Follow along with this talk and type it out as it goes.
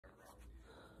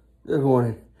Good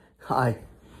morning. Hi.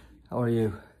 How are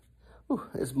you? Whew,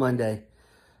 it's Monday.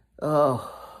 Oh,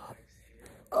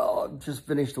 just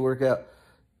finished the workout.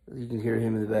 You can hear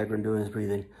him in the background doing his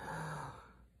breathing.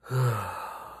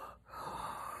 Oh,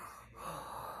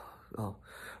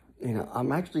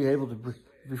 I'm actually able to breathe.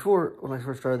 Before, when I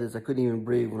first started this, I couldn't even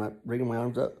breathe. When I bring my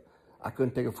arms up, I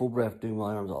couldn't take a full breath doing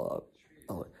my arms all up.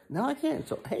 Oh, now I can.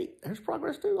 So, hey, there's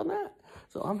progress too on that.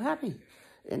 So I'm happy.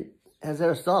 And as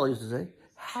Aristotle used to say,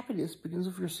 happiness begins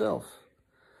with yourself.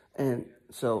 And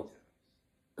so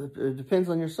it depends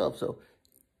on yourself. So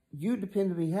you depend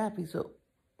to be happy. So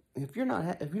if you're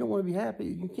not, if you don't want to be happy,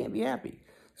 you can't be happy.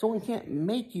 Someone can't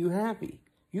make you happy.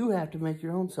 You have to make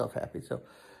your own self happy. So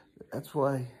that's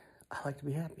why I like to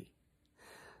be happy.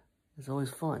 It's always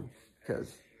fun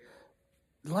because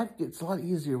life gets a lot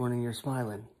easier when you're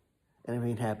smiling and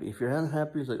being happy. If you're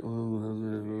unhappy, it's like,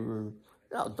 no,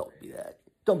 don't be that.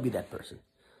 Don't be that person.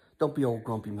 Don't be old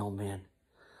grumpy old man.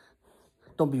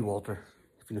 Don't be Walter,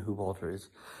 if you know who Walter is.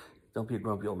 Don't be a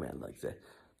grumpy old man like that.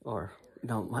 Or,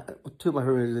 two of my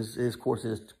favorites, his course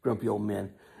is Grumpy Old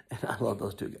Men. And I love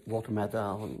those two. Walter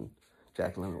Matthau and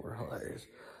Jack Lemmon were hilarious.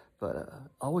 But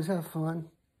always have fun.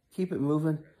 Keep it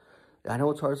moving. I know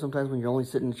it's hard sometimes when you're only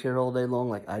sitting in a chair all day long,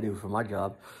 like I do for my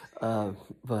job.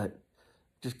 But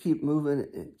just keep moving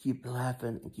and keep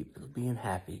laughing and keep being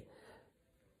happy.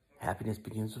 Happiness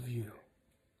begins with you.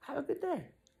 Have a good day.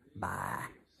 Bye.